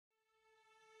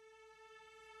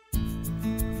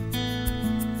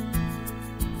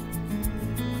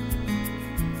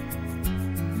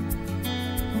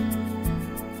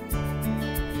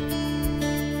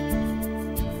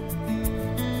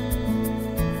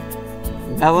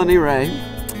Melanie Ray,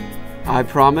 I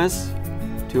promise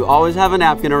to always have a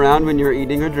napkin around when you're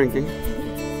eating or drinking.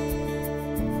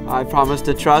 I promise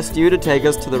to trust you to take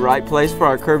us to the right place for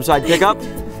our curbside pickup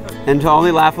and to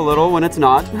only laugh a little when it's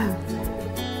not.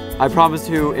 I promise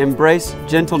to embrace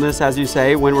gentleness, as you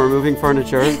say, when we're moving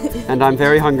furniture and I'm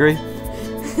very hungry.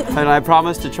 And I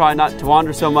promise to try not to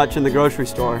wander so much in the grocery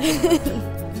store.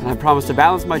 And I promise to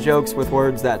balance my jokes with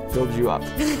words that build you up.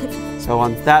 So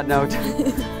on that note,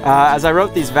 as I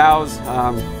wrote these vows,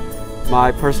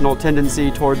 my personal tendency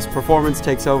towards performance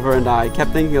takes over, and I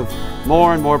kept thinking of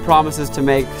more and more promises to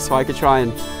make so I could try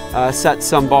and set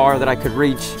some bar that I could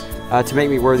reach to make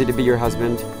me worthy to be your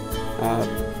husband.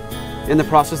 In the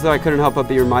process, though, I couldn't help but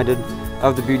be reminded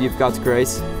of the beauty of God's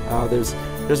grace.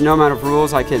 There's no amount of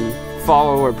rules I can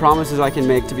follow or promises I can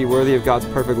make to be worthy of God's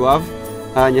perfect love,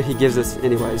 and yet He gives us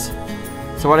anyways.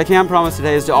 So what I can promise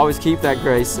today is to always keep that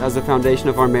grace as the foundation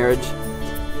of our marriage,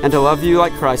 and to love you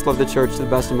like Christ loved the church to the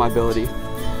best of my ability.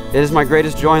 It is my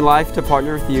greatest joy in life to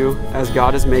partner with you as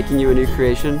God is making you a new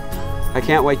creation. I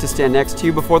can't wait to stand next to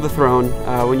you before the throne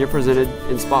when you're presented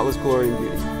in spotless glory and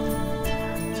beauty.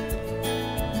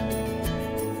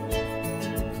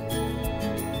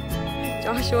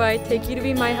 Joshua, I take you to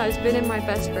be my husband and my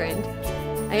best friend.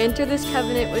 I enter this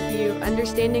covenant with you,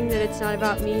 understanding that it's not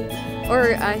about me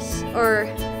or us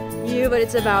or you, but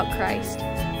it's about Christ.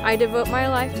 I devote my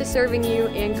life to serving you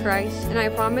and Christ, and I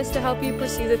promise to help you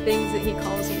pursue the things that He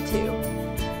calls you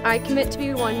to. I commit to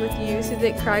be one with you so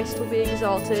that Christ will be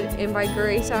exalted, and by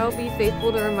grace I will be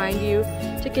faithful to remind you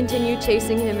to continue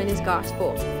chasing Him in His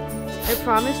gospel. I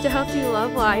promise to help you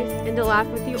love life and to laugh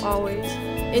with you always,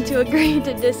 and to agree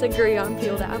to disagree on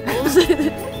peeled apples.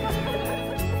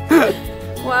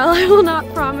 While I will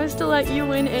not promise to let you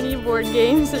win any board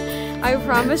games, I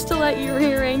promise to let you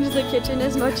rearrange the kitchen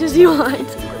as much as you want.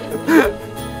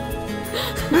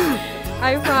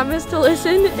 I promise to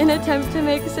listen and attempt to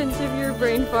make sense of your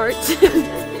brain farts.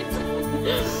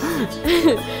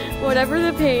 Whatever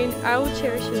the pain, I will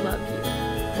cherish and love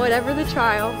you. Whatever the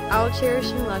trial, I will cherish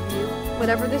and love you.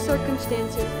 Whatever the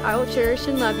circumstances, I will cherish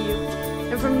and love you.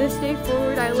 And from this day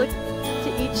forward, I look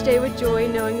to each day with joy,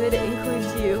 knowing that it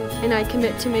includes you, and I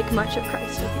commit to make much of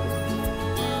Christ with you.